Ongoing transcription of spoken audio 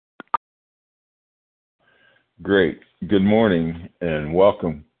Great. Good morning and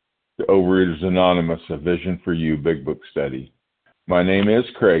welcome to Overeaters Anonymous, a Vision for You Big Book Study. My name is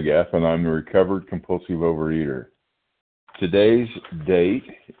Craig F. and I'm a recovered compulsive overeater. Today's date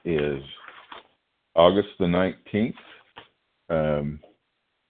is August the 19th,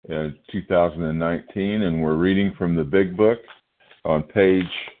 2019, and we're reading from the Big Book on page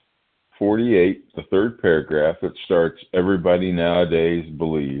 48, the third paragraph. It starts, "Everybody nowadays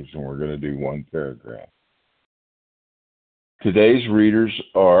believes," and we're going to do one paragraph. Today's readers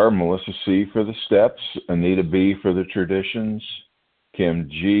are Melissa C. for the steps, Anita B. for the traditions, Kim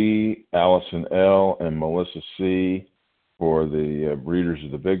G., Allison L., and Melissa C. for the readers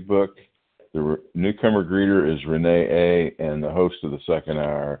of the Big Book. The newcomer greeter is Renee A., and the host of the second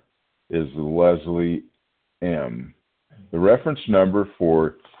hour is Leslie M. The reference number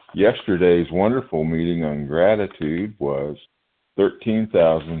for yesterday's wonderful meeting on gratitude was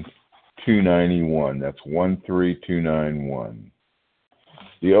 13,291. That's 13291.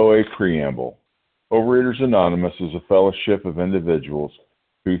 The OA Preamble. Overeaters Anonymous is a fellowship of individuals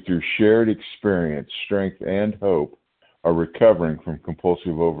who, through shared experience, strength, and hope, are recovering from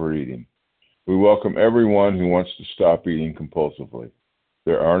compulsive overeating. We welcome everyone who wants to stop eating compulsively.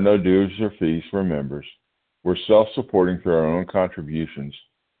 There are no dues or fees for members. We're self-supporting through our own contributions,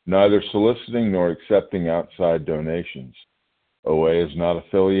 neither soliciting nor accepting outside donations. OA is not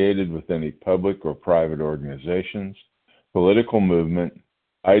affiliated with any public or private organizations, political movement,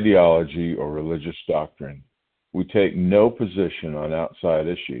 ideology, or religious doctrine. We take no position on outside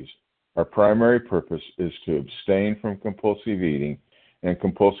issues. Our primary purpose is to abstain from compulsive eating and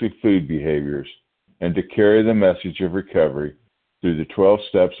compulsive food behaviors and to carry the message of recovery through the 12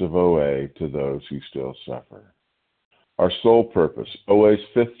 steps of OA to those who still suffer. Our sole purpose. OA's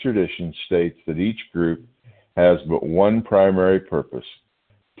fifth tradition states that each group has but one primary purpose: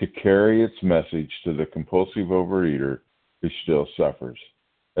 to carry its message to the compulsive overeater who still suffers.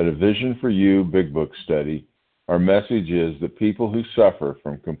 At a Vision for You Big Book Study, our message is that people who suffer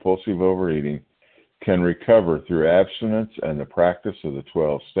from compulsive overeating can recover through abstinence and the practice of the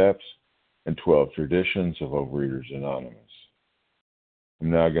 12 steps and 12 traditions of Overeaters Anonymous. I'm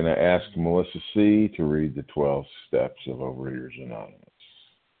now going to ask Melissa C. to read the 12 steps of Overeaters Anonymous.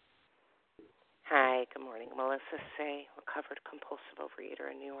 Hi, good morning. Melissa C., recovered compulsive overeater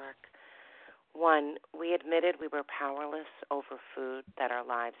in New York. 1, we admitted we were powerless over food, that our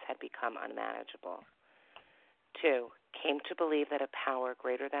lives had become unmanageable. 2, came to believe that a power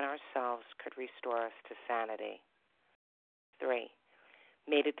greater than ourselves could restore us to sanity. 3,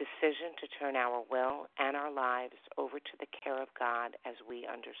 made a decision to turn our will and our lives over to the care of God as we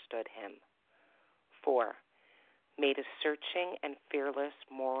understood Him. 4, made a searching and fearless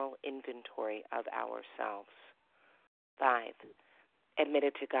moral inventory of ourselves. 5,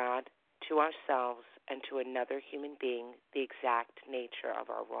 admitted to God, to ourselves, and to another human being the exact nature of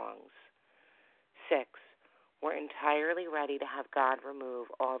our wrongs. 6, we're entirely ready to have God remove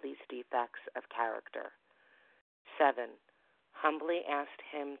all these defects of character. 7, humbly asked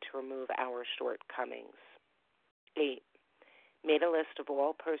Him to remove our shortcomings. 8, made a list of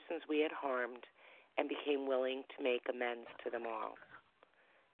all persons we had harmed and became willing to make amends to them all.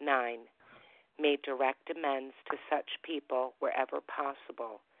 9, made direct amends to such people wherever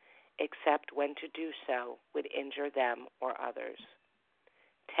possible, except when to do so would injure them or others.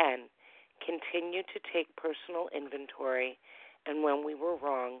 10, continued to take personal inventory, and when we were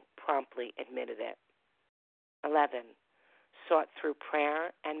wrong, promptly admitted it. 11, sought through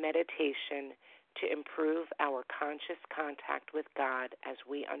prayer and meditation to improve our conscious contact with God as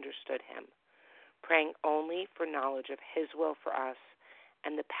we understood Him, praying only for knowledge of His will for us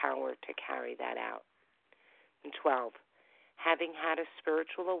and the power to carry that out. And 12, having had a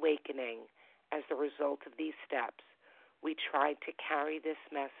spiritual awakening as the result of these steps, we tried to carry this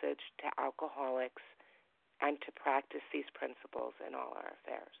message to alcoholics and to practice these principles in all our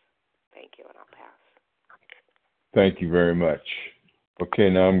affairs. Thank you, and I'll pass. Thank you very much. Okay,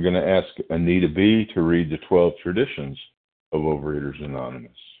 now I'm going to ask Anita B. to read the 12 traditions of Overeaters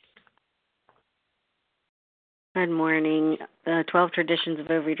Anonymous. Good morning. 12 Traditions of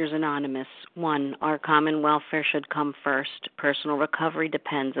Overeaters Anonymous. 1, our common welfare should come first. Personal recovery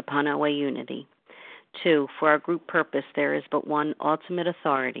depends upon OA unity. 2, for our group purpose, there is but one ultimate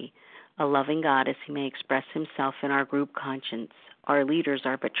authority, a loving God as He may express Himself in our group conscience. Our leaders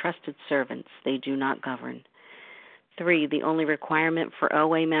are but trusted servants. They do not govern. 3, the only requirement for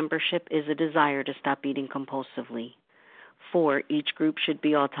OA membership is a desire to stop eating compulsively. 4, each group should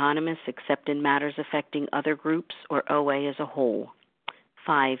be autonomous except in matters affecting other groups or OA as a whole.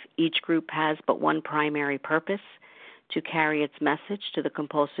 5, each group has but one primary purpose, to carry its message to the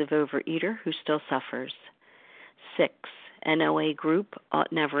compulsive overeater who still suffers. 6. An OA group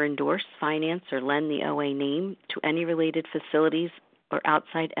ought never endorse, finance, or lend the OA name to any related facilities or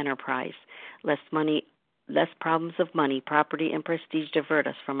outside enterprise, lest problems of money, property, and prestige divert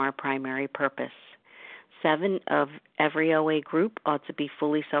us from our primary purpose. 7. Of every OA group ought to be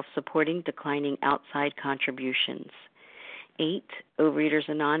fully self-supporting, declining outside contributions. 8. Overeaters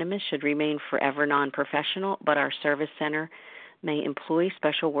Anonymous should remain forever non-professional, but our service center may employ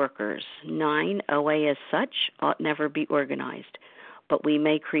special workers. 9. OA as such ought never be organized, but we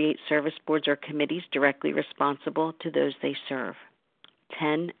may create service boards or committees directly responsible to those they serve.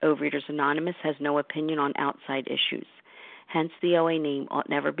 10. Overeaters Anonymous has no opinion on outside issues. Hence, the OA name ought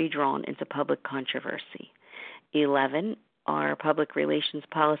never be drawn into public controversy. 11. Our public relations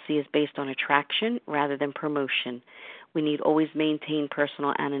policy is based on attraction rather than promotion. We need always maintain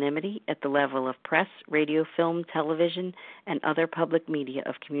personal anonymity at the level of press, radio, film, television, and other public media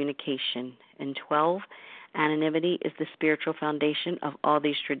of communication. And 12. Anonymity is the spiritual foundation of all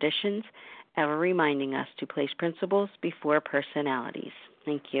these traditions, ever reminding us to place principles before personalities.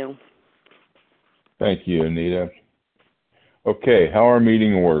 Thank you. Thank you, Anita. Okay, how our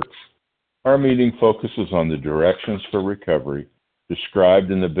meeting works. Our meeting focuses on the directions for recovery described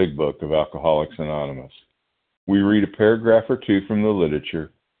in the Big Book of Alcoholics Anonymous. We read a paragraph or two from the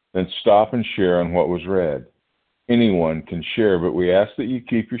literature, then stop and share on what was read. Anyone can share, but we ask that you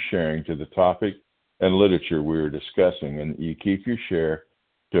keep your sharing to the topic and literature we are discussing, and that you keep your share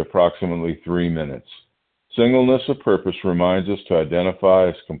to approximately 3 minutes. Singleness of purpose reminds us to identify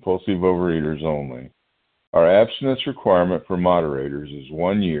as compulsive overeaters only. Our abstinence requirement for moderators is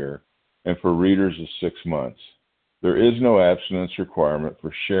 1 year, and for readers is 6 months. There is no abstinence requirement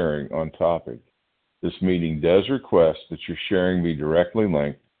for sharing on topic. This meeting does request that your sharing be directly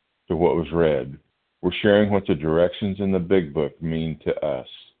linked to what was read. We're sharing what the directions in the Big Book mean to us.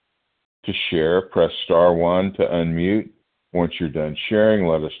 To share, press star 1 to unmute. Once you're done sharing,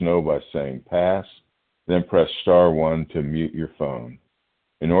 let us know by saying pass, then press star 1 to mute your phone.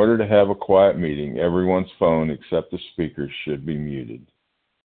 In order to have a quiet meeting, everyone's phone except the speaker's should be muted.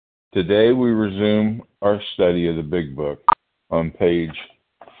 Today we resume our study of the Big Book on page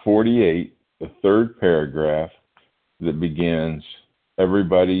 48, the third paragraph that begins,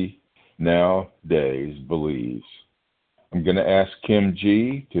 "Everybody nowadays believes." I'm going to ask Kim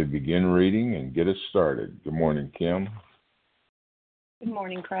G. to begin reading and get us started. Good morning, Kim. Good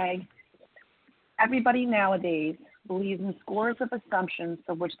morning, Craig. Everybody nowadays believes in scores of assumptions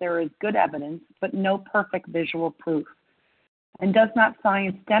for which there is good evidence, but no perfect visual proof. And does not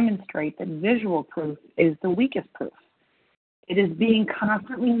science demonstrate that visual proof is the weakest proof? It is being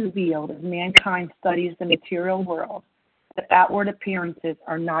constantly revealed as mankind studies the material world that outward appearances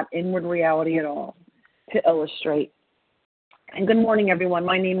are not inward reality at all. To illustrate. And good morning, everyone.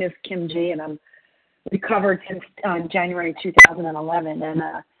 My name is Kim G., and I'm recovered since January 2011. And,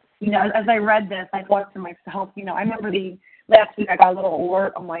 as I read this, I thought to myself, I remember last week I got a little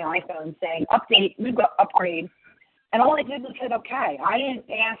alert on my iPhone saying, update, we've got upgrade. And all I did was said, okay. I didn't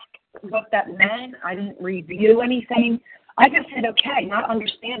ask what that meant. I didn't review anything. I just said, okay, not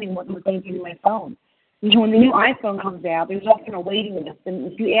understanding what was going in my phone. When the new iPhone comes out, there's often a waiting list.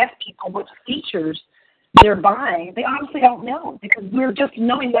 And if you ask people what features they're buying, they honestly don't know, because we're just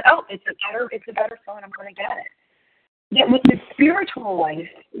knowing that, it's a better phone, I'm going to get it. Yet with the spiritual life,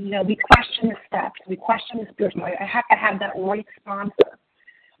 we question the steps, we question the spiritual life. I have to have that right sponsor.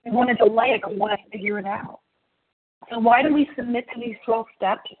 We want to delay it, but we want to figure it out. So why do we submit to these 12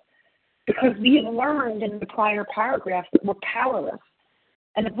 steps? Because we have learned in the prior paragraphs that we're powerless.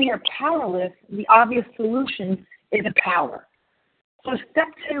 And if we are powerless, the obvious solution is a power. So step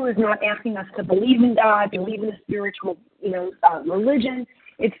 2 is not asking us to believe in God, believe in a spiritual, religion.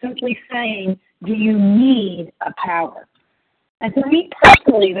 It's simply saying, do you need a power? And for me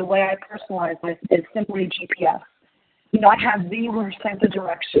personally, the way I personalize this is simply GPS. I have zero sense of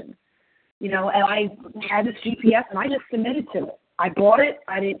direction. And I had this GPS, and I just submitted to it. I bought it.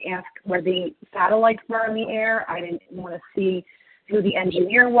 I didn't ask where the satellites were in the air. I didn't want to see who the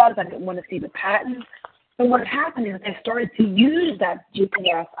engineer was. I didn't want to see the patent. So what happened is I started to use that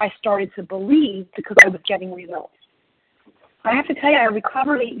GPS. I started to believe because I was getting results. I have to tell you, I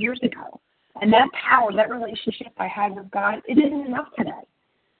recovered 8 years ago. And that power, that relationship I had with God, it isn't enough today.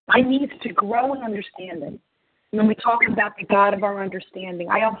 I need to grow in understanding. When we talk about the God of our understanding,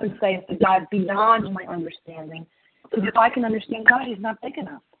 I often say it's the God beyond my understanding. Because if I can understand God, He's not big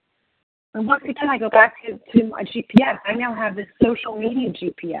enough. And once again, I go back to my GPS. I now have this social media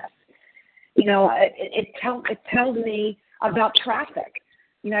GPS. It tells me about traffic.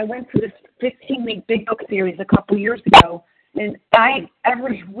 I went through this 15-week Big Book series a couple years ago, And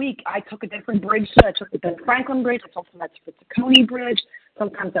every week I took a different bridge. I took the Ben Franklin Bridge. I took the Metzger Bridge.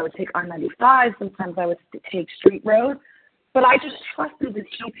 Sometimes I would take I-95. Sometimes I would take Street Road. But I just trusted the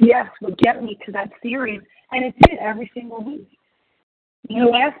GPS would get me to that series, and it did every single week. You know,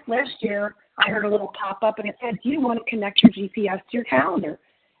 last year I heard a little pop-up, and it said, do you want to connect your GPS to your calendar?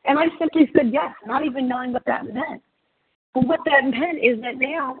 And I simply said yes, not even knowing what that meant. But what that meant is that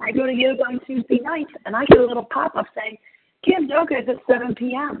now I go to yoga on Tuesday nights, and I get a little pop-up saying, Kim, yoga is at 7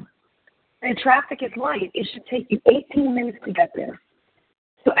 p.m. and traffic is light. It should take you 18 minutes to get there.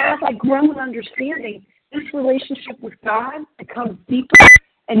 So as I grow in understanding, this relationship with God becomes deeper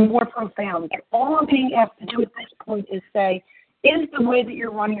and more profound. And all I'm being asked to do at this point is say, is the way that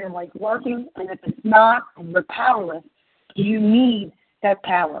you're running your life working? And if it's not, and you're powerless, you need that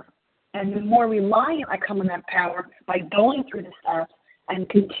power. And the more reliant I come on that power by going through the steps and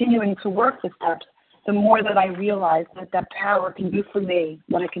continuing to work the steps, the more that I realize that that power can do for me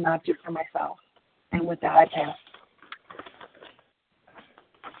what I cannot do for myself. And with that, I pass.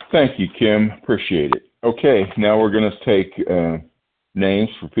 Thank you, Kim. Appreciate it. Okay, now we're going to take names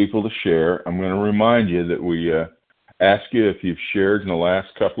for people to share. I'm going to remind you that we ask you if you've shared in the last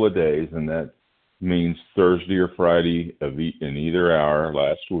couple of days, and that means Thursday or Friday in either hour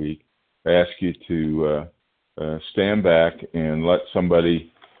last week. I ask you to stand back and let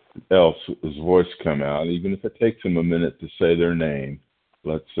somebody else's voice come out, even if it takes them a minute to say their name.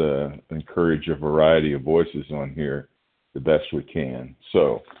 Let's encourage a variety of voices on here the best we can.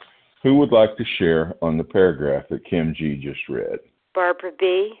 So, who would like to share on the paragraph that Kim G. just read? Barbara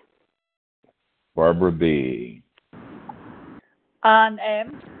B. Barbara B. Ann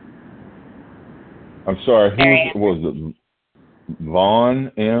M. I'm sorry, who was it?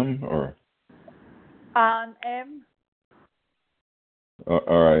 Vaughn M. or? Ann M. All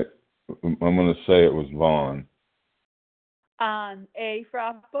right. I'm going to say it was Vaughn. Ann A.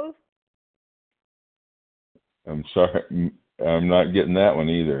 Frappo. I'm sorry. I'm not getting that one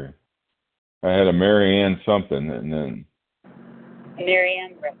either. I had a Marianne something, and then...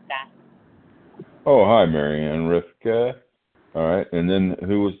 Marianne Rivka. Oh, hi, Marianne Rivka. All right. And then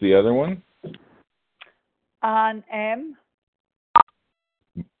who was the other one? Ann M.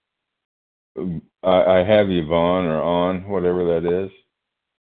 I have Yvonne or on, whatever that is.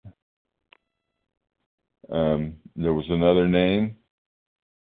 There was another name.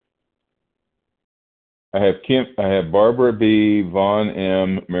 I have Barbara B, Vaughn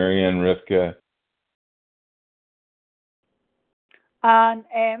M, Marianne Rivka. Ann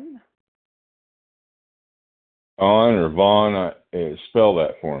M. On or Vaughn, spell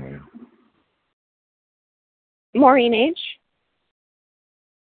that for me. Maureen H.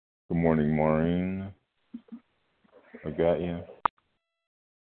 Good morning, Maureen. I got you.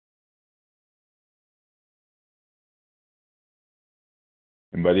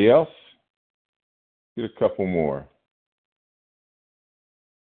 Anybody else? Get a couple more.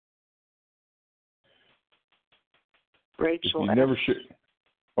 Rachel F. Never should.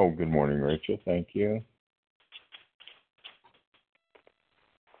 Oh, good morning, Rachel. Thank you.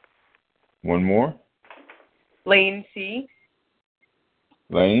 One more. Lane C.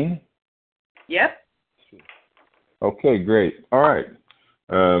 Lane? Yep. Okay, great. All right.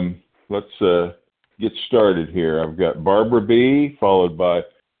 Let's get started here. I've got Barbara B, followed by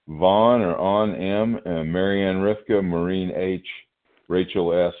Vaughn or On M, Marianne Rivka, Maureen H,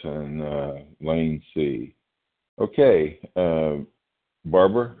 Rachel S, and Lane C. Okay,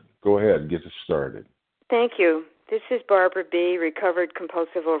 Barbara, go ahead. Get us started. Thank you. This is Barbara B., recovered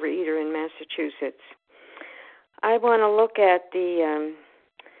compulsive overeater in Massachusetts. I want to look at the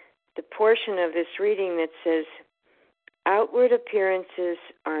portion of this reading that says, outward appearances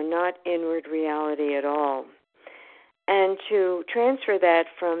are not inward reality at all. And to transfer that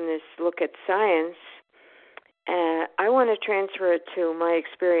from this look at science, I want to transfer it to my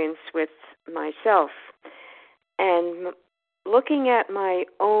experience with myself. And looking at my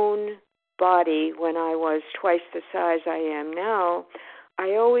own body when I was twice the size I am now,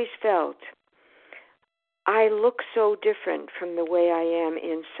 I always felt I look so different from the way I am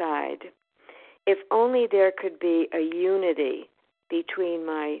inside. If only there could be a unity between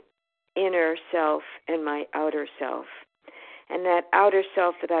my inner self and my outer self. And that outer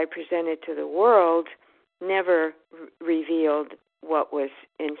self that I presented to the world never revealed what was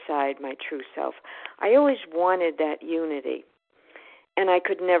inside my true self. I always wanted that unity, and I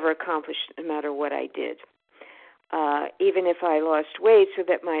could never accomplish it no matter what I did. Even if I lost weight so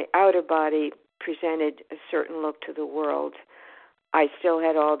that my outer body presented a certain look to the world, I still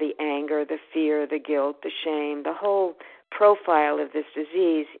had all the anger, the fear, the guilt, the shame, the whole profile of this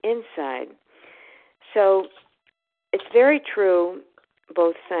disease inside. So it's very true,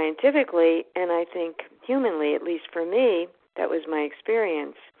 both scientifically and I think humanly, at least for me, that was my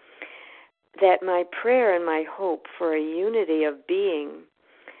experience, that my prayer and my hope for a unity of being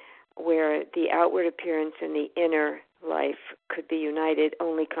where the outward appearance and the inner life could be united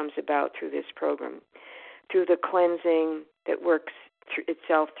only comes about through this program, through the cleansing that works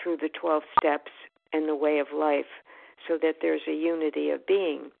itself through the 12 steps and the way of life, so that there's a unity of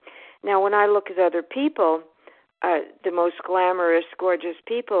being. Now, when I look at other people, the most glamorous, gorgeous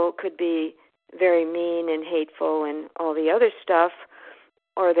people could be very mean and hateful and all the other stuff,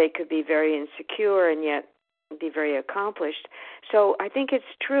 or they could be very insecure and yet be very accomplished. So I think it's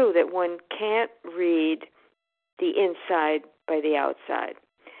true that one can't read the inside by the outside.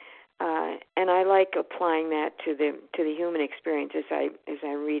 And I like applying that to the human experience as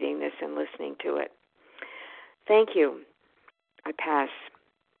I'm reading this and listening to it. Thank you. I pass.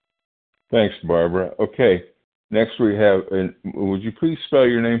 Thanks, Barbara. Okay, next we have, would you please spell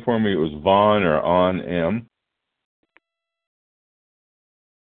your name for me? It was Vaughn or On M?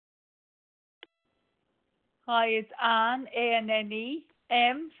 Hi, it's Anne, A-N-N-E,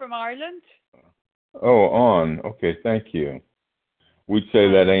 M from Ireland. Oh, On. Okay, thank you. We'd say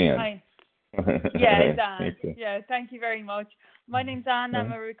that Anne. Hi. Yeah, it's Anne. Yeah, thank you very much. My name's Anne.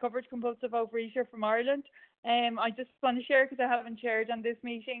 I'm a recovered compulsive overeater from Ireland. I just want to share because I haven't shared on this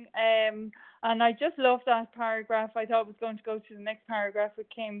meeting. And I just love that paragraph. I thought it was going to go to the next paragraph it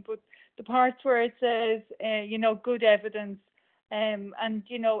came, but the parts where it says, good evidence, and,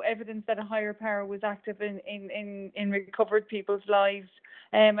 evidence that a higher power was active in recovered people's lives.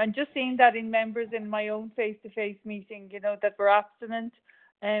 And just seeing that in members in my own face-to-face meeting, that were abstinent,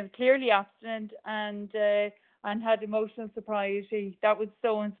 clearly abstinent, and had emotional sobriety. That was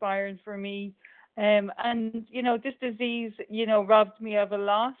so inspiring for me. And this disease, robbed me of a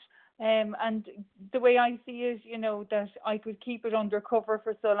lot. And the way I see it, that I could keep it under cover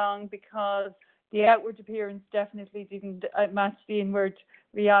for so long because the outward appearance definitely didn't match the inward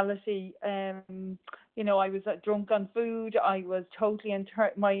reality. I was drunk on food. I was totally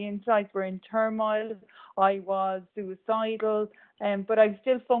my insides were in turmoil. I was suicidal. But I'm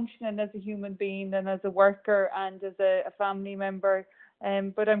still functioning as a human being and as a worker and as a family member.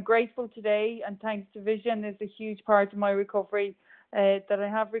 But I'm grateful today, and thanks to Vision is a huge part of my recovery, that I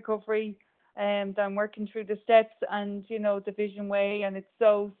have recovery, and I'm working through the steps and, the Vision way, and it's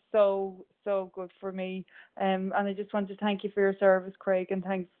so, so, so good for me. And I just want to thank you for your service, Craig, and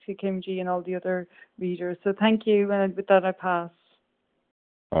thanks to Kim G and all the other readers. So thank you, and with that I pass.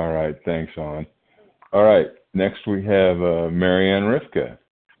 All right, thanks, Ann. All right, next we have Marianne Rivka.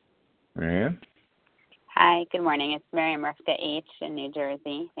 Marianne? Hi, good morning. It's Miriam Rifka H. in New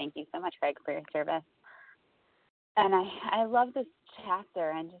Jersey. Thank you so much, Greg, for your service. And I love this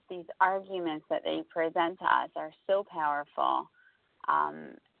chapter, and just these arguments that they present to us are so powerful.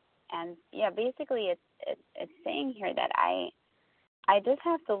 And yeah, basically it's saying here that I just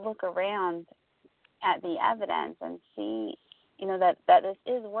have to look around at the evidence and see, that this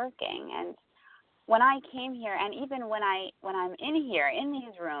is working. And when I came here, and even when I'm in here in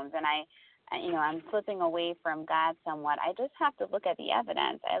these rooms, and I'm slipping away from God somewhat, I just have to look at the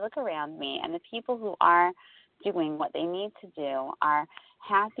evidence. I look around me, and the people who are doing what they need to do are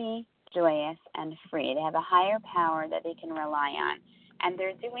happy, joyous, and free. They have a higher power that they can rely on, and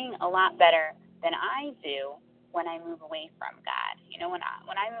they're doing a lot better than I do when I move away from God.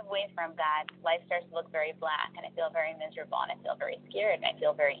 When I move away from God, life starts to look very black, and I feel very miserable, and I feel very scared, and I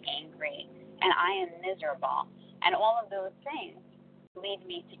feel very angry, and I am miserable. And all of those things lead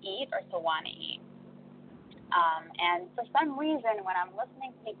me to eat or to want to eat. And for some reason, when I'm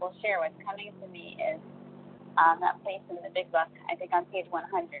listening to people share, what's coming to me is that place in the Big Book, I think on page 100,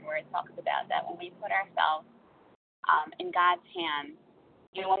 where it talks about that when we put ourselves in God's hands,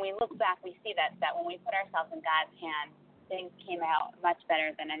 when we look back, we see that when we put ourselves in God's hands, things came out much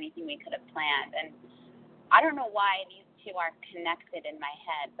better than anything we could have planned. And I don't know why these two are connected in my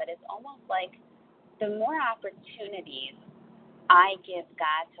head, but it's almost like the more opportunities I give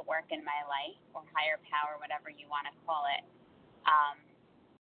God to work in my life, or higher power, whatever you want to call it,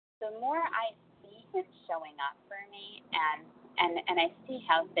 the more I see Him showing up for me, and I see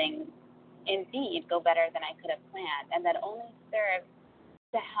how things indeed go better than I could have planned, and that only serves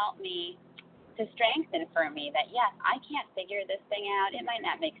to help me, to strengthen for me that, yes, I can't figure this thing out. It might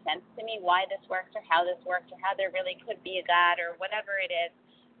not make sense to me why this works or how this works or how there really could be a God or whatever it is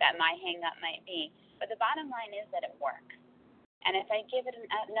that my hang-up might be. But the bottom line is that it works. And if I give it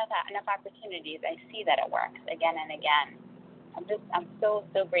enough opportunities, I see that it works again and again. I'm so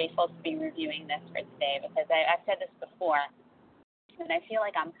grateful to be reviewing this for today, because I've said this before, and I feel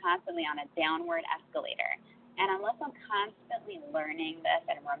like I'm constantly on a downward escalator. And unless I'm constantly learning this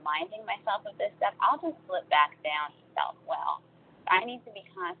and reminding myself of this stuff, I'll just slip back down to self-will. I need to be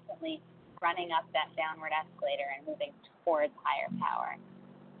constantly running up that downward escalator and moving towards higher power.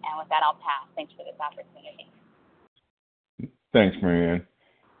 And with that, I'll pass. Thanks for this opportunity. Thanks, Marianne.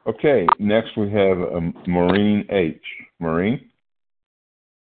 Okay, next we have Maureen H. Maureen?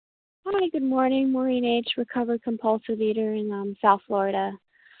 Hi, good morning. Maureen H., recovered compulsive eater in South Florida.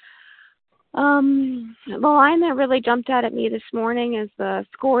 The line that really jumped out at me this morning is the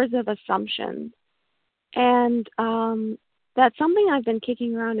scores of assumptions. And that's something I've been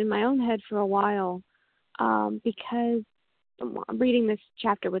kicking around in my own head for a while because I'm reading this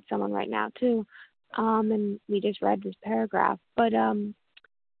chapter with someone right now, too, and we just read this paragraph. But,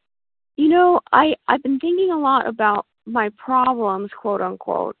 I've been thinking a lot about my problems, quote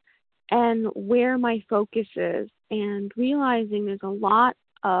unquote, and where my focus is, and realizing there's a lot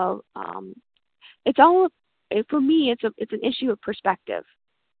of for me it's an issue of perspective.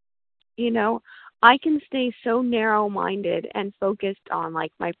 I can stay so narrow-minded and focused on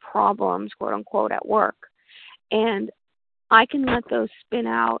like my problems, quote unquote, at work, and I can let those spin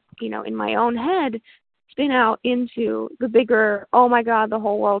out, in my own head, spin out into the bigger, oh my God, the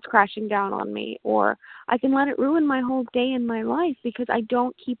whole world's crashing down on me. Or I can let it ruin my whole day and my life because I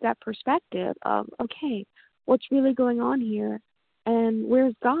don't keep that perspective of, okay, what's really going on here? And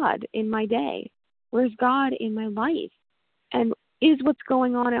where's God in my day? Where's God in my life? And is what's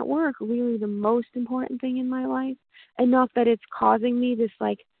going on at work really the most important thing in my life? Enough that it's causing me this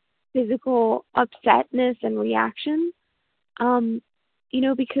like physical upsetness and reaction?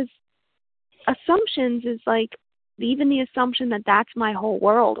 Because assumptions is like even the assumption that that's my whole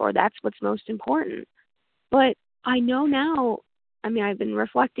world or that's what's most important. But I know now, I've been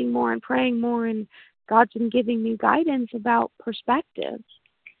reflecting more and praying more, and God's been giving me guidance about perspective.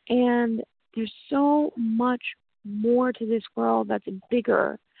 And there's so much more to this world that's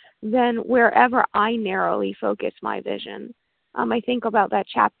bigger than wherever I narrowly focus my vision. I think about that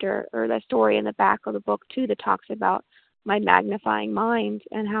chapter or that story in the back of the book, too, that talks about my magnifying mind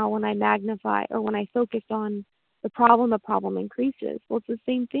and how when I magnify or when I focus on the problem increases. Well, it's the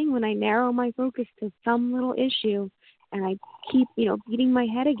same thing when I narrow my focus to some little issue and I keep, beating my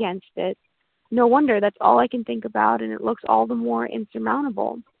head against it. No wonder that's all I can think about, and it looks all the more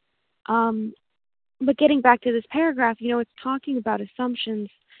insurmountable. But getting back to this paragraph, it's talking about assumptions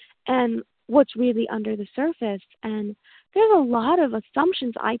and what's really under the surface. And there's a lot of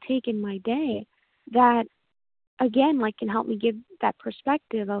assumptions I take in my day that, again, can help me give that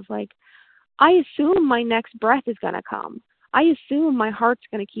perspective of, I assume my next breath is going to come. I assume my heart's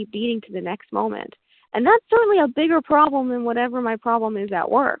going to keep beating to the next moment. And that's certainly a bigger problem than whatever my problem is at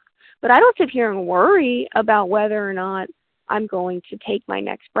work. But I don't sit here and worry about whether or not I'm going to take my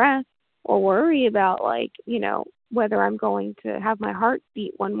next breath or worry about, whether I'm going to have my heart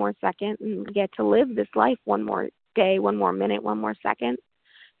beat one more second and get to live this life one more day, one more minute, one more second.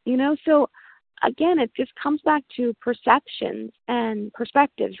 So again, it just comes back to perceptions and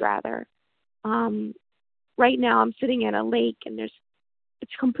perspectives, rather. Right now I'm sitting at a lake and it's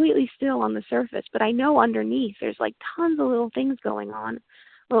completely still on the surface, but I know underneath there's tons of little things going on,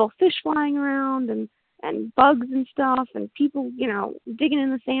 little fish flying around and bugs and stuff and people, digging in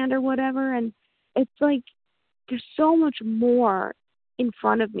the sand or whatever. And it's there's so much more in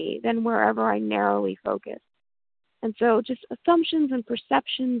front of me than wherever I narrowly focus. And so just assumptions and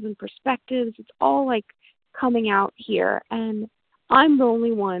perceptions and perspectives, it's all coming out here. And I'm the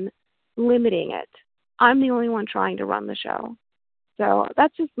only one limiting it. I'm the only one trying to run the show. So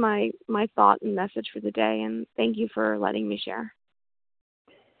that's just my thought and message for the day. And thank you for letting me share.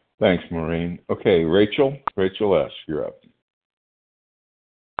 Thanks, Maureen. Okay, Rachel S., you're up.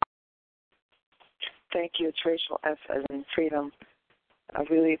 Thank you. It's Rachel S. as in freedom. I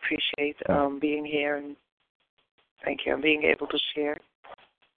really appreciate being here, and thank you. I'm being able to share.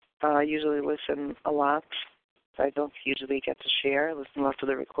 I usually listen a lot. I don't usually get to share. I listen a lot to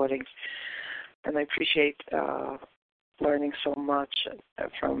the recordings. And I appreciate learning so much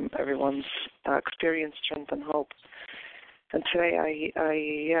from everyone's experience, strength, and hope. And today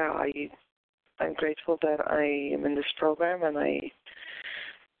I'm grateful that I am in this program, and I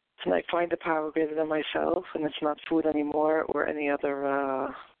find the power greater than myself, and it's not food anymore or any other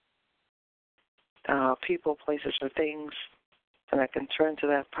people, places, or things. And I can turn to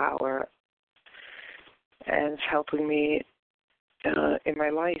that power, and it's helping me in my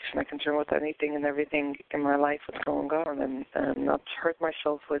life. And I can turn with anything and everything in my life what's going on, and not hurt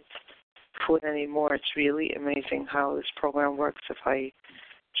myself with food anymore. It's really amazing how this program works if I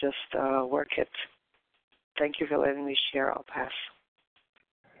just work it. Thank you for letting me share. I'll pass.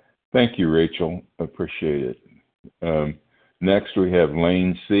 Thank you, Rachel. Appreciate it. Next, we have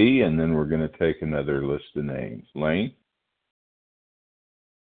Lane C., and then we're going to take another list of names. Lane?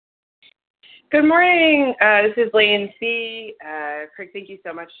 Good morning. This is Lane C. Craig, thank you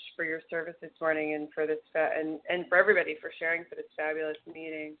so much for your service this morning and for this and for everybody for sharing for this fabulous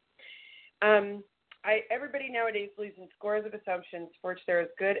meeting. Everybody nowadays believes in scores of assumptions for which there is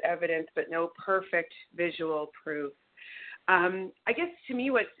good evidence but no perfect visual proof. I guess to me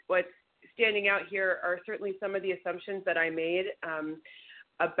what's standing out here are certainly some of the assumptions that I made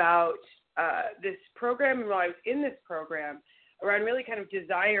about this program and while I was in this program around really kind of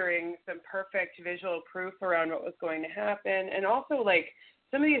desiring some perfect visual proof around what was going to happen, and also like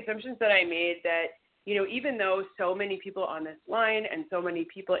some of the assumptions that I made that, you know, even though so many people on this line and so many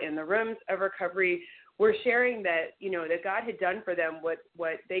people in the rooms of recovery were sharing that, you know, that God had done for them what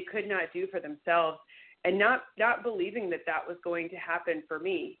they could not do for themselves, and not believing that that was going to happen for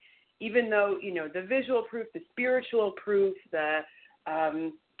me, even though, you know, the visual proof, the spiritual proof, the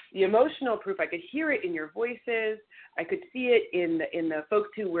emotional proof, I could hear it in your voices. I could see it in the folks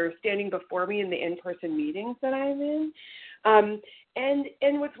who were standing before me in the in-person meetings that I'm in.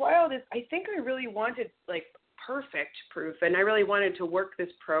 And what's wild is I think I really wanted like perfect proof, and I really wanted to work this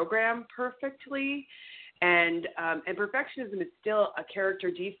program perfectly. And perfectionism is still a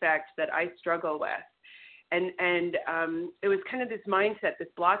character defect that I struggle with. And it was kind of this mindset, this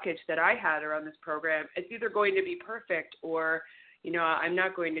blockage that I had around this program. It's either going to be perfect or, you know, I'm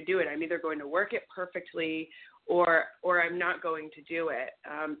not going to do it. I'm either going to work it perfectly or I'm not going to do it.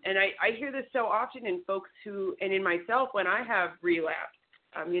 And I hear this so often in folks and in myself when I have relapsed.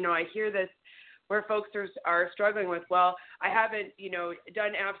 You know, I hear this where folks are struggling with, well, I haven't, you know,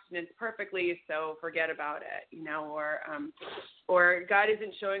 done abstinence perfectly, so forget about it, you know, or God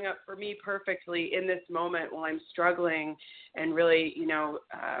isn't showing up for me perfectly in this moment while I'm struggling and really, you know,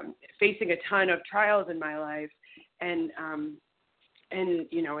 facing a ton of trials in my life, and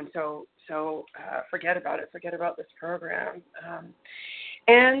you know, and so forget about it, forget about this program.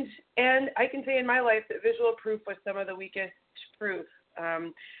 And I can say in my life that visual proof was some of the weakest proof.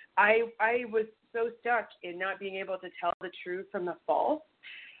 I was so stuck in not being able to tell the truth from the false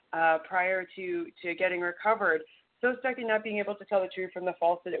prior to getting recovered. So stuck in not being able to tell the truth from the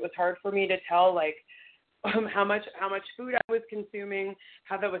false that it was hard for me to tell, like, how much food I was consuming,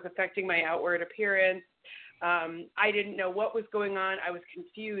 how that was affecting my outward appearance. I didn't know what was going on. I was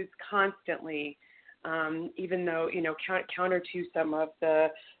confused constantly, even though, you know, counter to some of the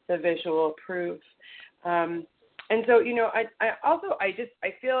visual proof. And so, you know,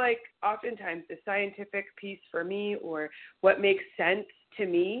 I feel like oftentimes the scientific piece for me, or what makes sense to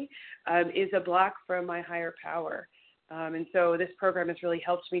me, is a block from my higher power. And so this program has really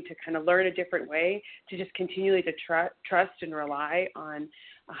helped me to kind of learn a different way, to just continually to trust and rely on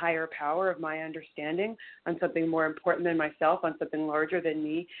a higher power of my understanding, on something more important than myself, on something larger than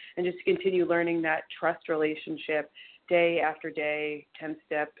me, and just to continue learning that trust relationship day after day, 10th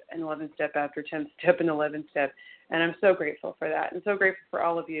step and 11th step after 10th step and 11th step. And I'm so grateful for that, and so grateful for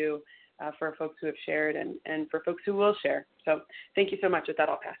all of you, for folks who have shared and for folks who will share. So thank you so much. With that,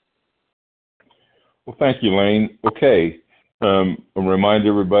 I'll pass. Well, thank you, Lane. Okay. I'll remind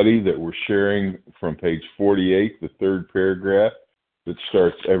everybody that we're sharing from page 48, the third paragraph that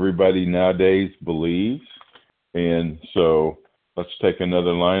starts, everybody nowadays believes. And so let's take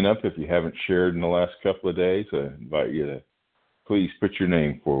another lineup. If you haven't shared in the last couple of days, I invite you to please put your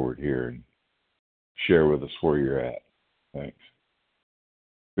name forward here and share with us where you're at. Thanks.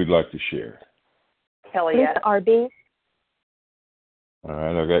 Who'd like to share? Kelly S. RB. All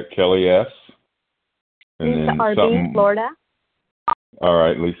right, I've got Kelly S. And Lisa then RB, Florida. All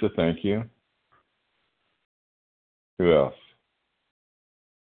right, Lisa, thank you. Who else?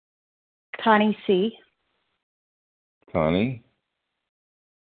 Connie C. Connie.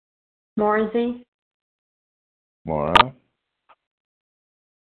 Maura Z. Maura.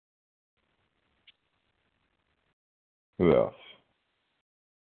 Who else?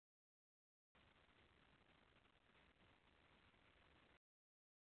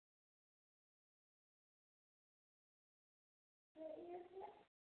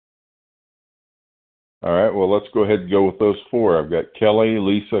 All right, well, let's go ahead and go with those four. I've got Kelly,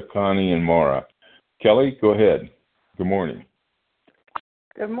 Lisa, Connie, and Maura. Kelly, go ahead. Good morning.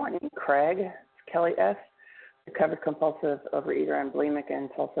 Good morning, Craig. It's Kelly S., recovered compulsive overeater and bulimic in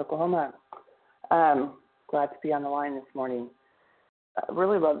Tulsa, Oklahoma. Glad to be on the line this morning. I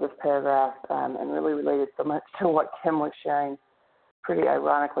really love this paragraph and really related so much to what Kim was sharing. Pretty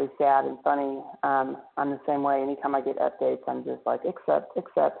ironically sad and funny. I'm the same way. Anytime I get updates, I'm just like,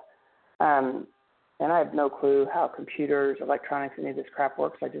 accept. And I have no clue how computers, electronics, any of this crap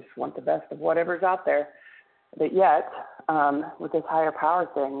works. I just want the best of whatever's out there. But yet, with this higher power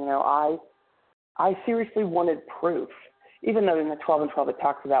thing, I seriously wanted proof. Even though in the 12 and 12 it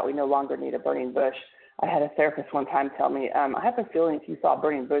talks about we no longer need a burning bush. I had a therapist one time tell me, I have a feeling if you saw a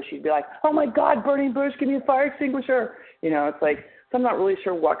burning bush, you'd be like, oh my God, burning bush, give me a fire extinguisher. It's like, so I'm not really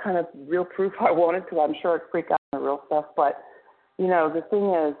sure what kind of real proof I wanted, because I'm sure I'd freak out on the real stuff. But, the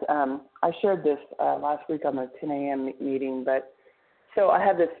thing is, I shared this last week on the 10 a.m. meeting, but so I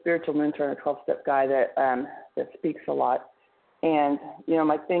have this spiritual mentor and a 12-step guy that speaks a lot. And,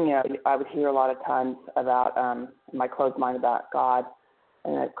 my thing, I would hear a lot of times about my closed mind about God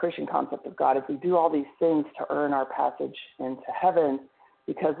and the Christian concept of God is we do all these things to earn our passage into heaven,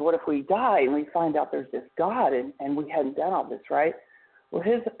 because what if we die and we find out there's this God and we hadn't done all this, right? Well,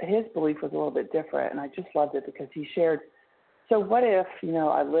 his belief was a little bit different, and I just loved it because he shared, so what if,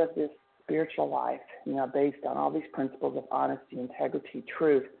 I lived this spiritual life, based on all these principles of honesty, integrity,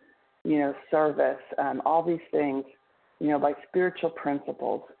 truth, service, all these things, by spiritual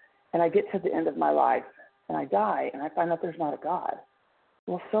principles, and I get to the end of my life and I die and I find out there's not a God.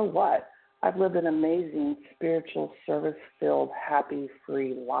 Well, so what? I've lived an amazing, spiritual, service-filled, happy,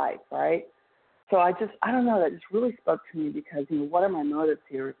 free life, right? So I don't know, that just really spoke to me because, what are my motives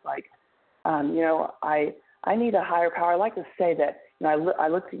here? It's like, I need a higher power. I like to say that, I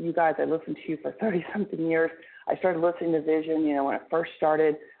looked at you guys, I listened to you for 30-something years. I started listening to Vision, when it first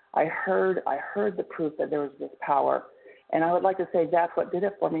started. I heard the proof that there was this power. And I would like to say that's what did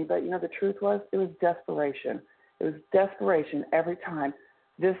it for me. But, the truth was, it was desperation. It was desperation every time.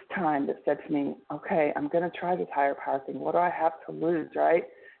 This time that said to me, okay, I'm going to try this higher power thing. What do I have to lose, right?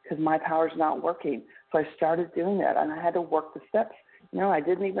 Because my power's not working. So I started doing that, and I had to work the steps. I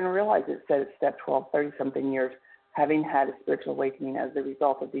didn't even realize it said it's step 12, 30-something years, having had a spiritual awakening as a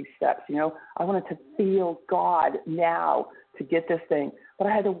result of these steps. I wanted to feel God now to get this thing, but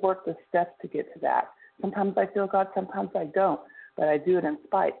I had to work the steps to get to that. Sometimes I feel God, sometimes I don't, but I do it in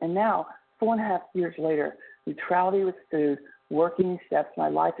spite. And now, 4.5 years later, neutrality with food, working steps, my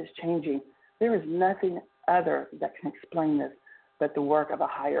life is changing. There is nothing other that can explain this but the work of a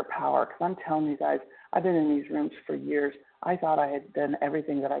higher power. Because I'm telling you guys, I've been in these rooms for years. I thought I had done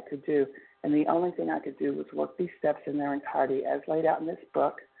everything that I could do, and the only thing I could do was work these steps in their entirety as laid out in this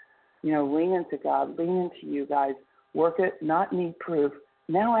book. Lean into God, lean into you guys, work it, not need proof.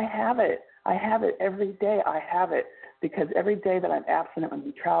 Now I have it. I have it every day. I have it because every day that I'm abstinent with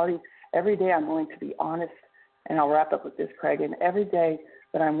neutrality, every day I'm willing to be honest, and I'll wrap up with this, Craig, and every day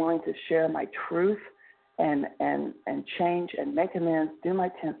that I'm willing to share my truth and change and make amends, do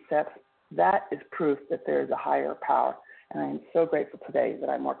my 10 steps, that is proof that there is a higher power. And I am so grateful today that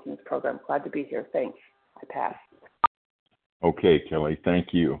I'm working this program. Glad to be here. Thanks. I pass. Okay, Kelly, thank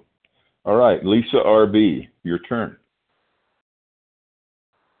you. All right, Lisa R.B., your turn.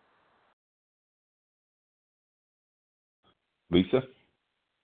 Lisa,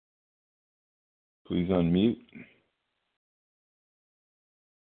 please unmute.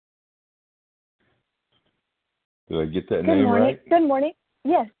 Did I get that name right? Good morning.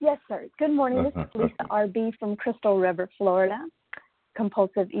 Yes, sir. Good morning. This is Lisa R.B. from Crystal River, Florida,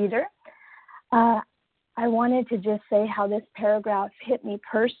 compulsive eater. I wanted to just say how this paragraph hit me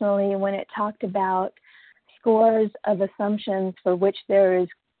personally when it talked about scores of assumptions for which there is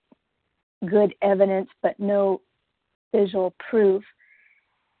good evidence but no visual proof.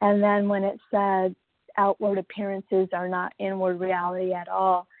 And then when it said outward appearances are not inward reality at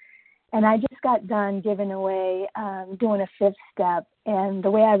all. And I just got done giving away, doing a 5th step. And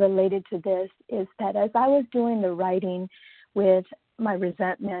the way I related to this is that as I was doing the writing with my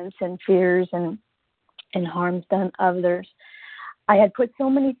resentments and fears and harms done others, I had put so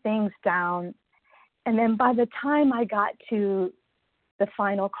many things down. And then by the time I got to the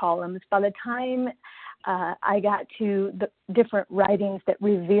final columns, by the time I got to the different writings that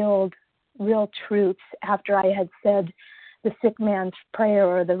revealed real truths after I had said the sick man's prayer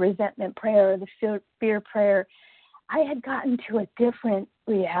or the resentment prayer or the fear prayer, I had gotten to a different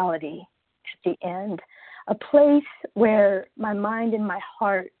reality at the end, a place where my mind and my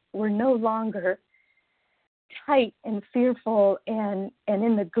heart were no longer tight and fearful and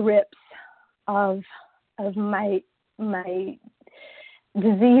in the grips of my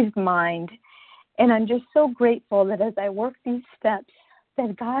diseased mind. And I'm just so grateful that as I work these steps,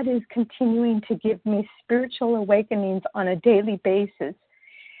 that God is continuing to give me spiritual awakenings on a daily basis,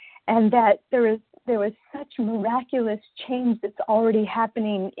 and that there was such miraculous change that's already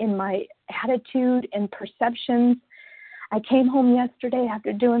happening in my attitude and perceptions. I came home yesterday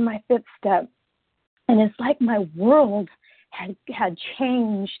after doing my 5th step, and it's like my world had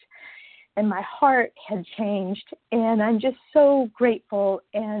changed. and my heart had changed, and I'm just so grateful,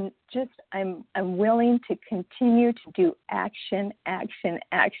 and just I'm willing to continue to do action, action,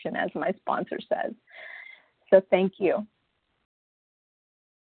 action, as my sponsor says. So thank you.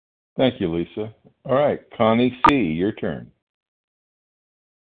 Thank you, Lisa. All right, Connie C., your turn.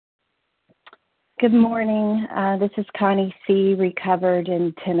 Good morning. This is Connie C., recovered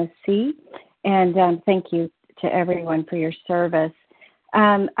in Tennessee, and thank you to everyone for your service.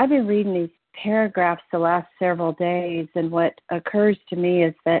 I've been reading these paragraphs the last several days, and what occurs to me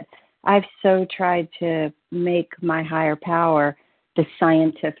is that I've so tried to make my higher power the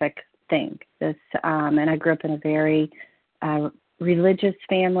scientific thing. And I grew up in a very religious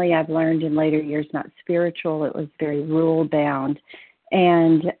family. I've learned in later years not spiritual. It was very rule-bound.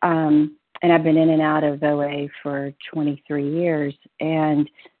 And I've been in and out of OA for 23 years, and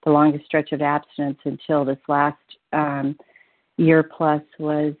the longest stretch of abstinence until this last year plus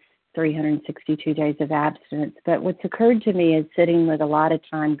was 362 days of abstinence. But what's occurred to me is sitting with a lot of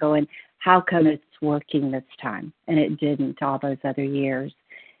time going, how come it's working this time? And it didn't all those other years.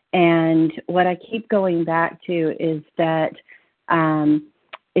 And what I keep going back to is that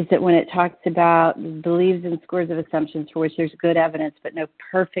when it talks about believes in scores of assumptions for which there's good evidence but no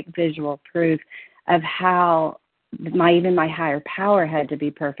perfect visual proof of how even my higher power had to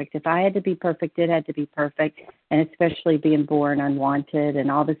be perfect. If I had to be perfect, it had to be perfect, and especially being born unwanted and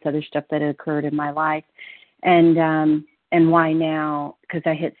all this other stuff that had occurred in my life. And why now? Because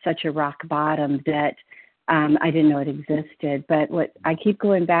I hit such a rock bottom that I didn't know it existed. But what I keep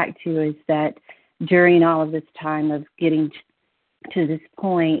going back to is that during all of this time of getting to this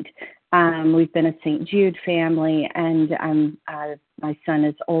point, we've been a St. Jude family, and my son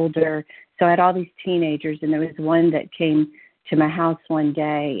is older. So I had all these teenagers, and there was one that came to my house one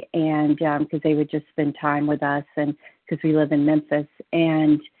day, and because they would just spend time with us, and because we live in Memphis,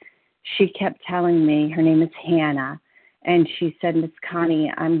 and she kept telling me, her name is Hannah, and she said, Miss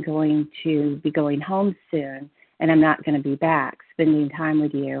Connie, I'm going to be going home soon, and I'm not going to be back spending time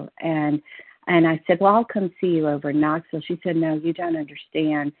with you. And I said, well, I'll come see you over in Knoxville. She said, no, you don't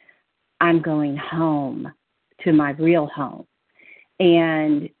understand. I'm going home to my real home.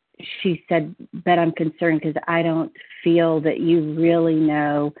 And she said, but I'm concerned because I don't feel that you really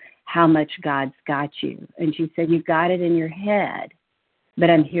know how much God's got you. And she said, you've got it in your head,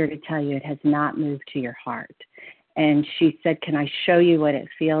 but I'm here to tell you it has not moved to your heart. And she said, can I show you what it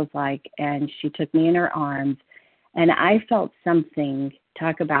feels like? And she took me in her arms, and I felt something.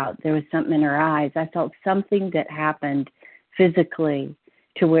 Talk about there was something in her eyes. I felt something that happened physically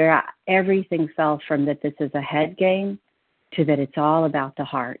to where everything fell from that this is a head game to that it's all about the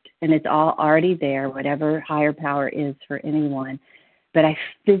heart. And it's all already there, whatever higher power is for anyone. But I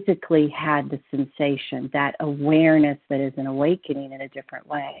physically had the sensation, that awareness that is an awakening in a different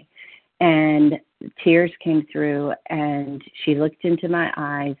way. And tears came through, and she looked into my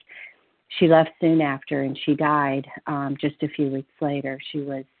eyes. She left soon after, and she died just a few weeks later. She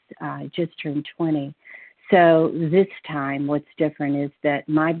was just turned 20. So this time what's different is that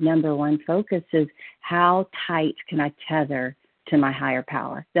my number one focus is how tight can I tether to my higher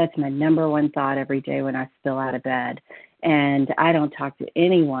power. That's my number one thought every day when I spill out of bed. And I don't talk to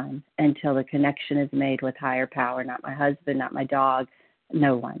anyone until the connection is made with higher power, not my husband, not my dog,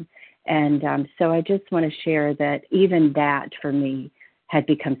 no one. And so I just want to share that even that for me had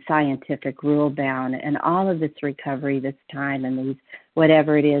become scientific, rule-bound, and all of this recovery this time and these,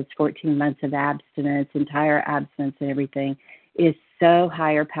 whatever it is, 14 months of abstinence, entire abstinence and everything, is so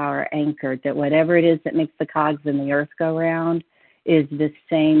higher power anchored that whatever it is that makes the cogs in the earth go round is the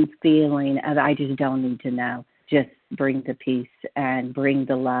same feeling of I just don't need to know. Just bring the peace and bring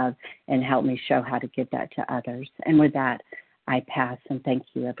the love and help me show how to give that to others. And with that, I pass, and thank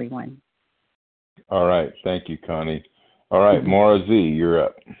you, everyone. All right. Thank you, Connie. All right, Maura Z., you're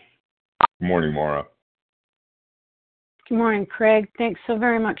up. Good morning, Maura. Good morning, Craig. Thanks so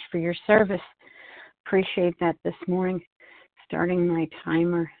very much for your service. Appreciate that this morning. Starting my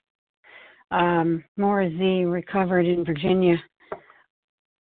timer. Maura Z., recovered in Virginia.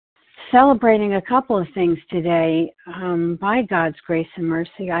 Celebrating a couple of things today. By God's grace and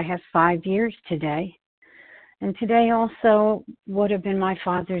mercy, I have 5 years today. And today also would have been my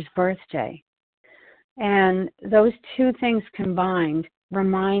father's birthday. And those two things combined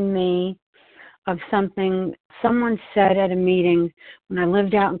remind me of something someone said at a meeting when I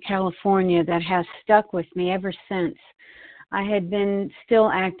lived out in California that has stuck with me ever since. I had been still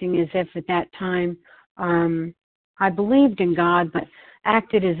acting as if at that time I believed in God, but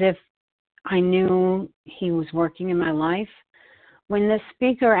acted as if I knew He was working in my life. When the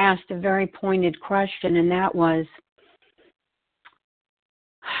speaker asked a very pointed question, and that was,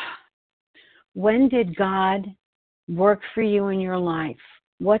 When did God work for you in your life?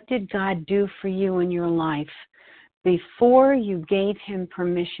 What did God do for you in your life before you gave him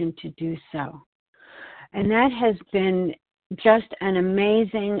permission to do so? And that has been just an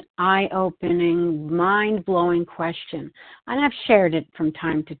amazing, eye-opening, mind-blowing question. And I've shared it from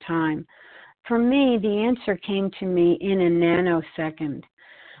time to time. For me, the answer came to me in a nanosecond.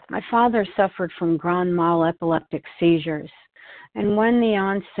 My father suffered from grand mal epileptic seizures. And when the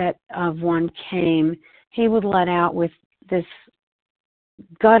onset of one came, he would let out with this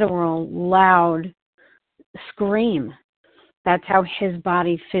guttural, loud scream. That's how his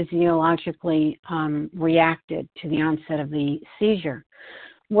body physiologically reacted to the onset of the seizure.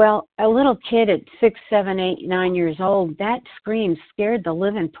 Well, a little kid at 6, 7, 8, 9 years old, that scream scared the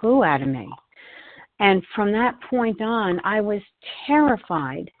living poo out of me. And from that point on, I was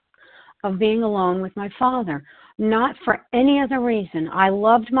terrified of being alone with my father, not for any other reason. I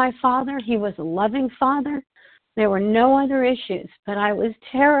loved my father. He was a loving father. There were no other issues, but I was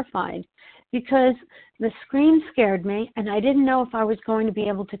terrified because the scream scared me, and I didn't know if I was going to be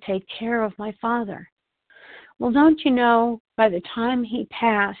able to take care of my father. Well, don't you know, by the time he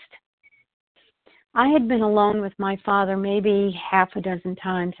passed, I had been alone with my father maybe half a dozen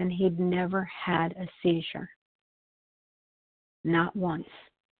times, and he'd never had a seizure. Not once.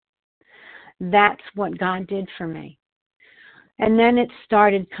 That's what God did for me. And then it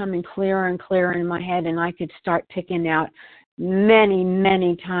started coming clearer and clearer in my head, and I could start picking out many,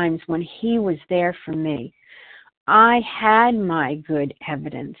 many times when he was there for me. I had my good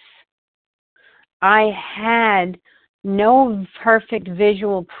evidence. I had no perfect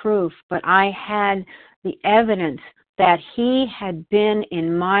visual proof, but I had the evidence that he had been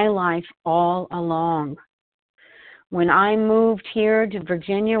in my life all along. When I moved here to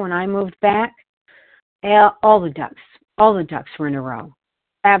Virginia, when I moved back, all the ducks were in a row.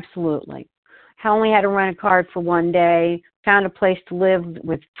 Absolutely. I only had to rent a car for one day, found a place to live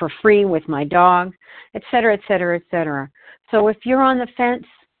for free with my dog, et cetera, et cetera, et cetera. So if you're on the fence,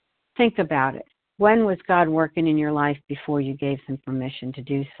 think about it. When was God working in your life before you gave him permission to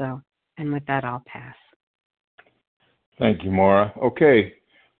do so? And with that, I'll pass. Thank you, Maura. Okay,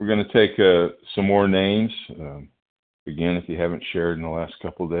 we're going to take some more names. Again, if you haven't shared in the last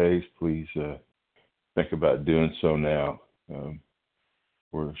couple of days, please think about doing so now.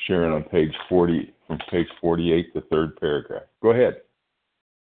 We're sharing on page 40, from page 48, the third paragraph. Go ahead.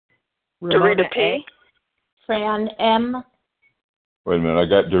 Dorita P. Fran M. Wait a minute. I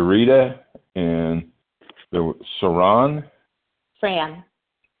got Dorita and Saran. Fran.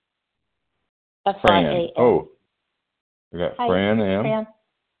 Fran. Oh. I got Hi, Fran M. Fran.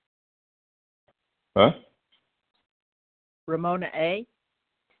 Huh? Ramona A.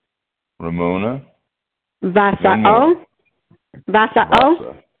 Ramona. Vasa O. Vasa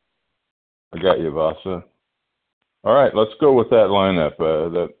O. I got you, Vasa. All right, let's go with that lineup.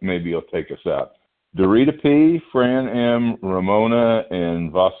 That maybe will take us out. Dorita P, Fran M, Ramona,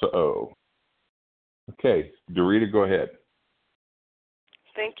 and Vasa O. Okay, Dorita, go ahead.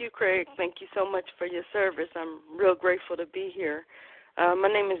 Thank you, Craig. Thank you so much for your service. I'm real grateful to be here. My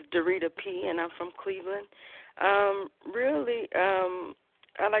name is Dorita P, and I'm from Cleveland. I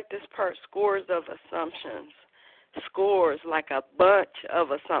like this part, scores of assumptions. Scores, like a bunch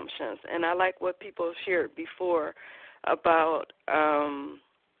of assumptions. And I like what people shared before about,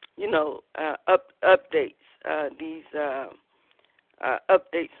 updates, these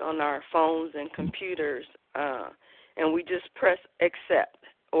updates on our phones and computers, and we just press accept,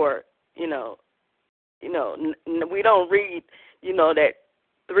 or, we don't read, that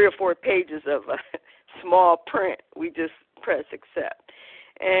 3 or 4 pages of small print. We just press accept.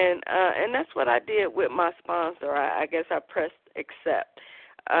 And that's what I did with my sponsor. I guess I pressed accept.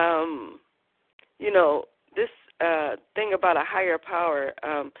 This thing about a higher power,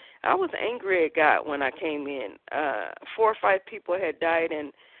 I was angry at God when I came in. 4 or 5 people had died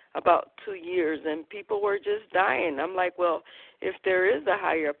in about 2 years, and people were just dying. I'm like, well, if there is a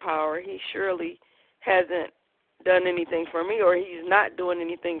higher power, he surely hasn't done anything for me, or he's not doing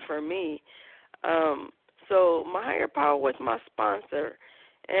anything for me. So my higher power was my sponsor.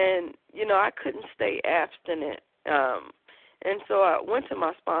 And, I couldn't stay abstinent. And so I went to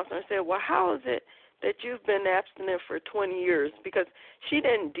my sponsor and said, well, how is it that you've been abstinent for 20 years? Because she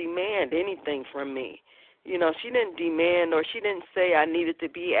didn't demand anything from me. She didn't demand, or she didn't say I needed to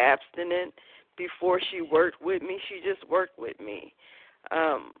be abstinent before she worked with me. She just worked with me.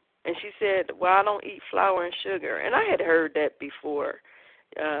 And she said, well, I don't eat flour and sugar. And I had heard that before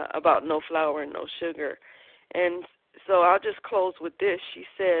about no flour and no sugar. And so I'll just close with this. She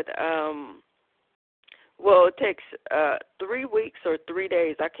said, well, it takes 3 weeks or 3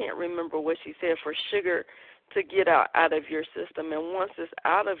 days. I can't remember what she said, for sugar to get out of your system. And once it's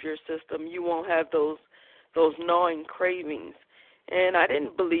out of your system, you won't have those gnawing cravings. And I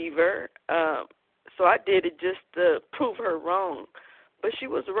didn't believe her, so I did it just to prove her wrong. But she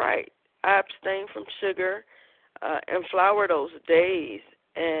was right. I abstained from sugar and flour those days,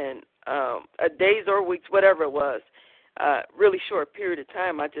 and days or weeks, whatever it was, really short period of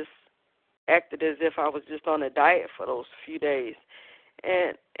time. I just acted as if I was just on a diet for those few days.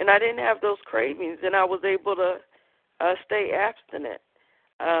 And I didn't have those cravings, and I was able to stay abstinent.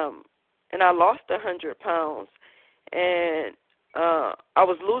 And I lost 100 pounds, and I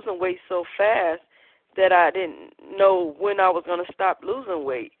was losing weight so fast that I didn't know when I was going to stop losing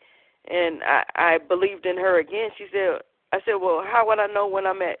weight. And I believed in her again. I said, well, how would I know when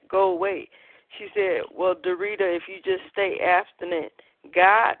I'm at goal weight? She said, well, Dorita, if you just stay abstinent,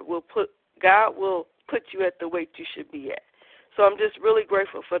 God will put you at the weight you should be at. So I'm just really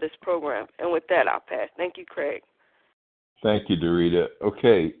grateful for this program. And with that, I'll pass. Thank you, Craig. Thank you, Dorita.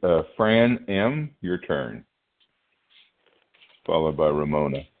 Okay, Fran M., your turn, followed by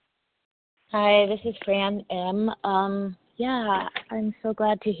Ramona. Hi, this is Fran M. Yeah, I'm so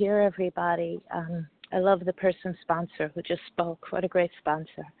glad to hear everybody. I love the person sponsor who just spoke. What a great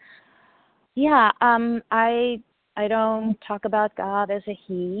sponsor. Yeah, I don't talk about God as a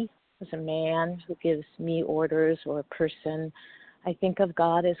he, as a man who gives me orders, or a person. I think of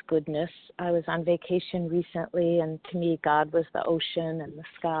God as goodness. I was on vacation recently, and to me, God was the ocean and the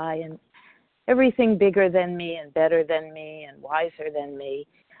sky and everything bigger than me and better than me and wiser than me.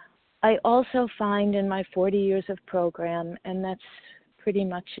 I also find in my 40 years of program, and that's pretty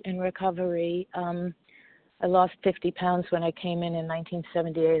much in recovery, I lost 50 pounds when I came in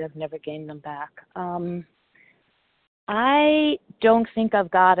 1978. I've never gained them back. I don't think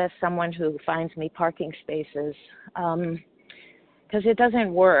of God as someone who finds me parking spaces, because it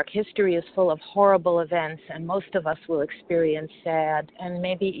doesn't work. History is full of horrible events, and most of us will experience sad and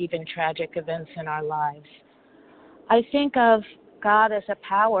maybe even tragic events in our lives. I think of God as a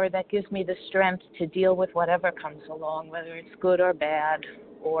power that gives me the strength to deal with whatever comes along, whether it's good or bad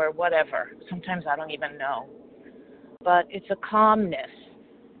or whatever. Sometimes I don't even know. But it's a calmness.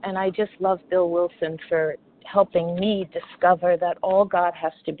 And I just love Bill Wilson for helping me discover that all God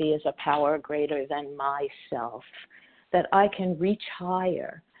has to be is a power greater than myself, that I can reach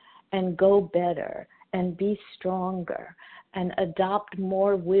higher and go better and be stronger and adopt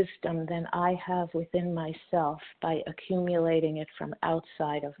more wisdom than I have within myself by accumulating it from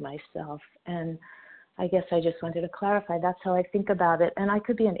outside of myself. And I guess I just wanted to clarify, that's how I think about it. And I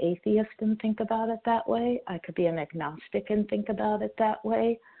could be an atheist and think about it that way. I could be an agnostic and think about it that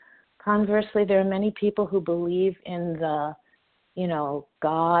way. Conversely, there are many people who believe in the,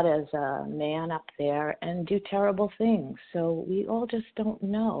 God as a man up there and do terrible things. So we all just don't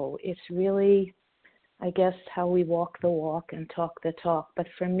know. It's really, I guess, how we walk the walk and talk the talk. But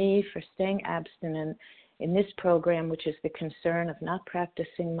for me, for staying abstinent in this program, which is the concern of not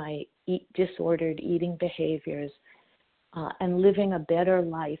practicing my disordered eating behaviors and living a better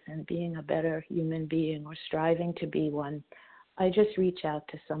life and being a better human being or striving to be one, I just reach out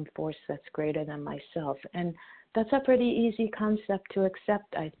to some force that's greater than myself. And that's a pretty easy concept to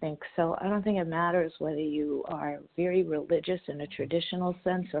accept, I think. So I don't think it matters whether you are very religious in a traditional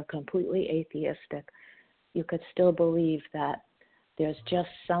sense or completely atheistic. You could still believe that there's just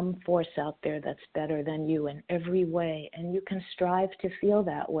some force out there that's better than you in every way, and you can strive to feel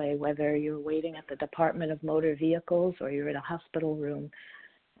that way, whether you're waiting at the Department of Motor Vehicles or you're in a hospital room.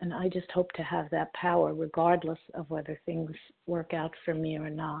 And I just hope to have that power regardless of whether things work out for me or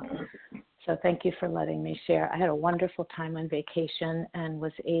not. So thank you for letting me share. I had a wonderful time on vacation and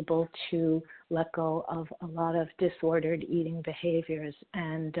was able to let go of a lot of disordered eating behaviors.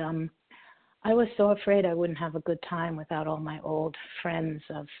 And I was so afraid I wouldn't have a good time without all my old friends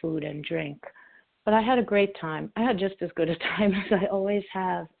of food and drink. But I had a great time. I had just as good a time as I always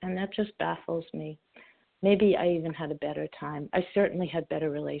have, and that just baffles me. Maybe I even had a better time. I certainly had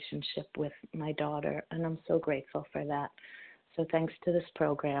better relationship with my daughter, and I'm so grateful for that. So thanks to this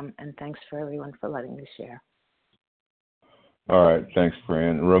program, and thanks for everyone for letting me share. All right, thanks,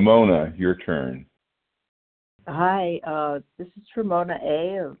 Fran. Ramona, your turn. Hi, this is Ramona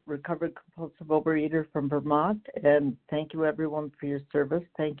A., a recovered compulsive overeater from Vermont, and thank you everyone for your service.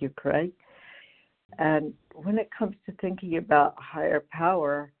 Thank you, Craig. And when it comes to thinking about higher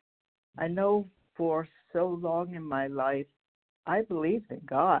power, I know for so long in my life, I believed in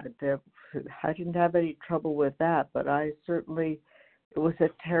God. I didn't have any trouble with that, but it was a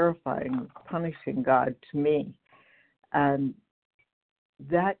terrifying, punishing God to me. And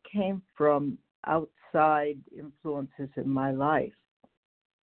that came from outside influences in my life.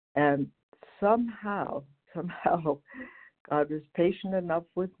 And somehow, God was patient enough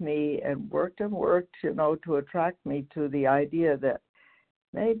with me and worked, to attract me to the idea that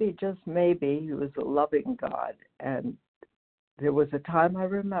maybe, just maybe, he was a loving God. And there was a time I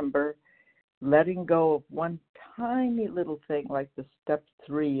remember letting go of one tiny little thing, like the step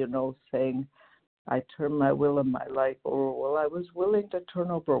 3, saying, I turn my will and my life over. Well, I was willing to turn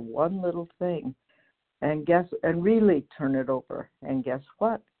over one little thing and really turn it over. And guess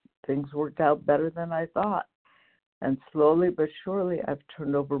what? Things worked out better than I thought. And slowly but surely, I've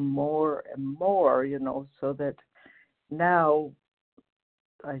turned over more and more, so that now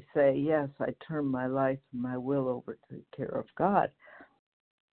I say, yes, I turn my life and my will over to the care of God.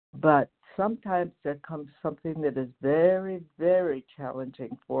 But sometimes there comes something that is very, very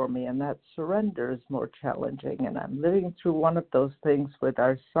challenging for me, and that surrender is more challenging. And I'm living through one of those things with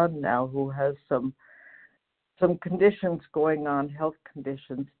our son now, who has some conditions going on, health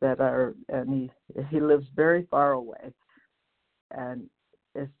conditions and he lives very far away. And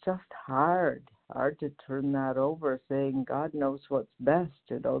it's just hard to turn that over, saying God knows what's best,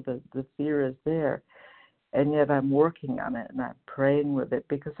 the fear is there. And yet I'm working on it and I'm praying with it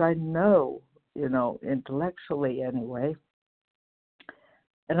because I know, intellectually anyway,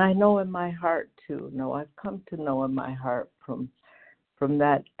 and I know in my heart too. I've come to know in my heart from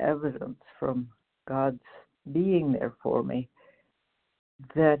that evidence, from God's being there for me,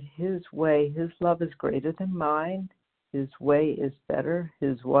 that his way, his love is greater than mine. His way is better.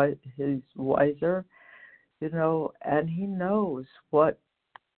 His wiser, and he knows what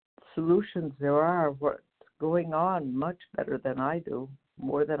solutions there are, what's going on much better than I do,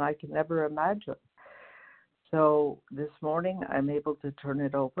 more than I can ever imagine. So this morning I'm able to turn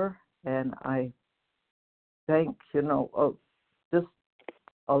it over, and I thank, just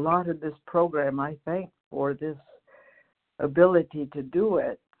a lot of this program, I thank for this ability to do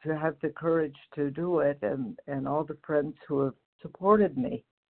it, to have the courage to do it, and all the friends who have supported me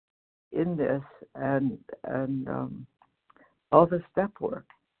in this, and all the step work,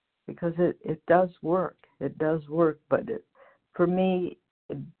 because it does work. It does work, but for me,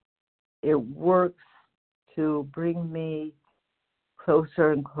 it works to bring me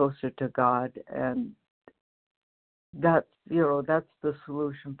closer and closer to God, and that's the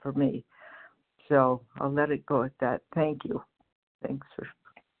solution for me. So I'll let it go at that. Thank you. Thanks for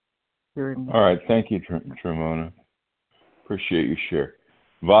hearing me. All right. Thank you, Tremona. Appreciate your share.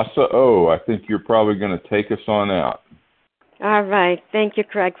 Vasa O., I think you're probably going to take us on out. All right. Thank you,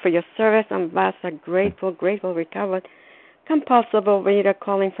 Craig, for your service. I'm Vasa, grateful, recovered, compulsive overeater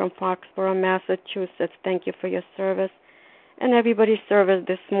calling from Foxborough, Massachusetts. Thank you for your service and everybody's service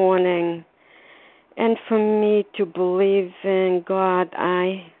this morning. And for me to believe in God,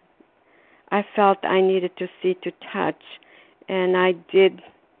 I felt I needed to see, to touch, and I did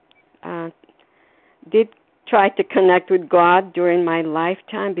try to connect with God during my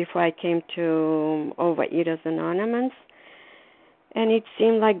lifetime before I came to Overeaters Anonymous, and it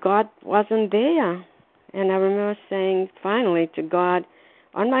seemed like God wasn't there. And I remember saying finally to God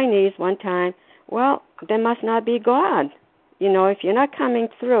on my knees one time, well, there must not be God. If you're not coming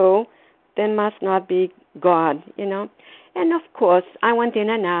through, there must not be God, And of course, I went in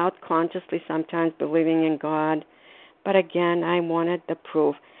and out consciously sometimes believing in God. But again, I wanted the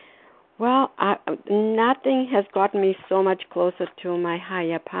proof. Well, nothing has gotten me so much closer to my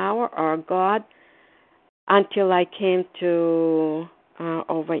higher power or God until I came to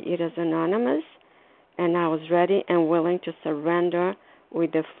Overeaters Anonymous, and I was ready and willing to surrender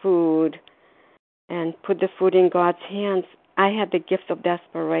with the food and put the food in God's hands. I had the gift of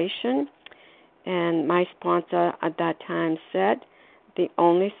desperation, and my sponsor at that time said, the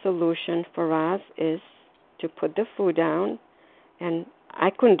only solution for us is to put the food down. And I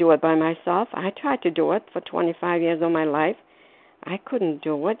couldn't do it by myself. I tried to do it for 25 years of my life. I couldn't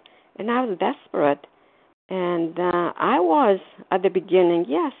do it, and I was desperate. And I was, at the beginning,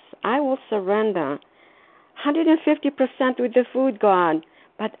 yes, I will surrender 150% with the food, God.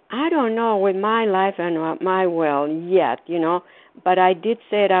 But I don't know with my life and my will yet, But I did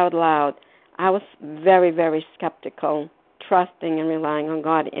say it out loud. I was very, very skeptical, trusting and relying on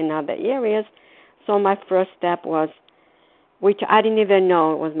God in other areas. So my first step was, which I didn't even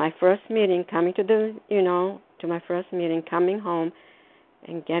know, it was my first meeting, coming to my first meeting, coming home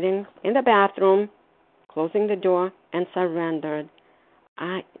and getting in the bathroom, closing the door, and surrendered.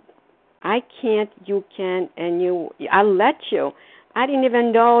 I can't, you can, and I'll let you. I didn't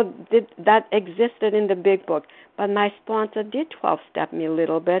even know that existed in the big book. But my sponsor did 12-step me a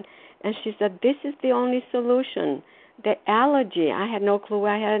little bit, and she said, this is the only solution. The allergy, I had no clue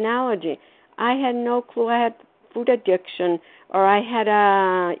I had an allergy. I had no clue I had food addiction or I had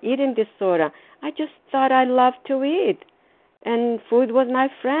a eating disorder. I just thought I loved to eat, and food was my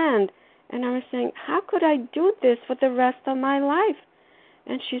friend. And I was saying, how could I do this for the rest of my life?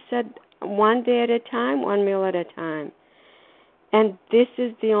 And she said, one day at a time, one meal at a time. And this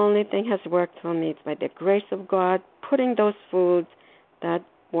is the only thing has worked for me. It's by the grace of God, putting those foods that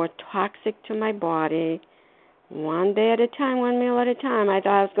were toxic to my body, one day at a time, one meal at a time. I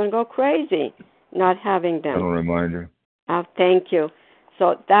thought I was going to go crazy not having them. A reminder. Oh, thank you.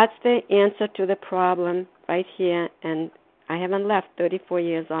 So that's the answer to the problem right here, and I haven't left 34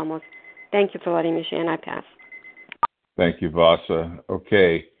 years almost. Thank you for letting me share, and I pass. Thank you, Vasa.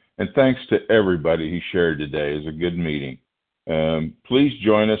 Okay, and thanks to everybody who shared today. It was a good meeting. Please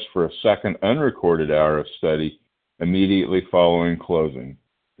join us for a second unrecorded hour of study immediately following closing.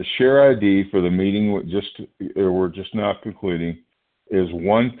 The share ID for the meeting we're just now concluding is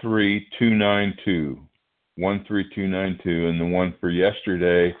 13292. 13292, and the one for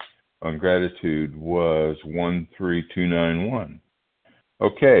yesterday on gratitude was 13291.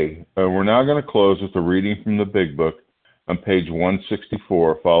 Okay, we're now going to close with a reading from the Big Book on page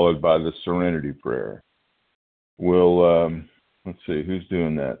 164, followed by the Serenity Prayer. We'll, let's see, who's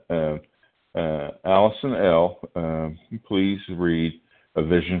doing that? Allison L., please read A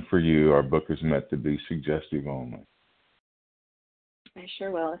Vision for You. Our book is meant to be suggestive only. I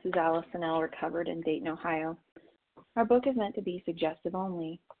sure will. This is Allison L., recovered in Dayton, Ohio. Our book is meant to be suggestive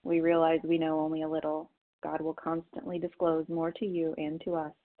only. We realize we know only a little. God will constantly disclose more to you and to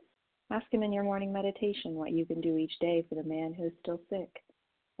us. Ask Him in your morning meditation what you can do each day for the man who is still sick.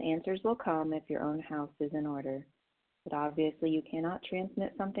 The answers will come if your own house is in order. But obviously you cannot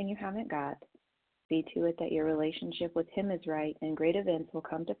transmit something you haven't got. See to it that your relationship with Him is right, and great events will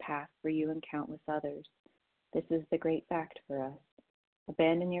come to pass for you and countless others. This is the great fact for us.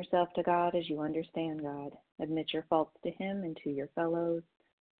 Abandon yourself to God as you understand God. Admit your faults to Him and to your fellows.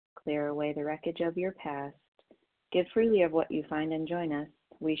 Clear away the wreckage of your past. Give freely of what you find and join us.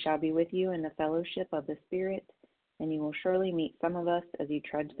 We shall be with you in the fellowship of the Spirit, and you will surely meet some of us as you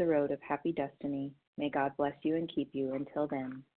trudge the road of happy destiny. May God bless you and keep you until then.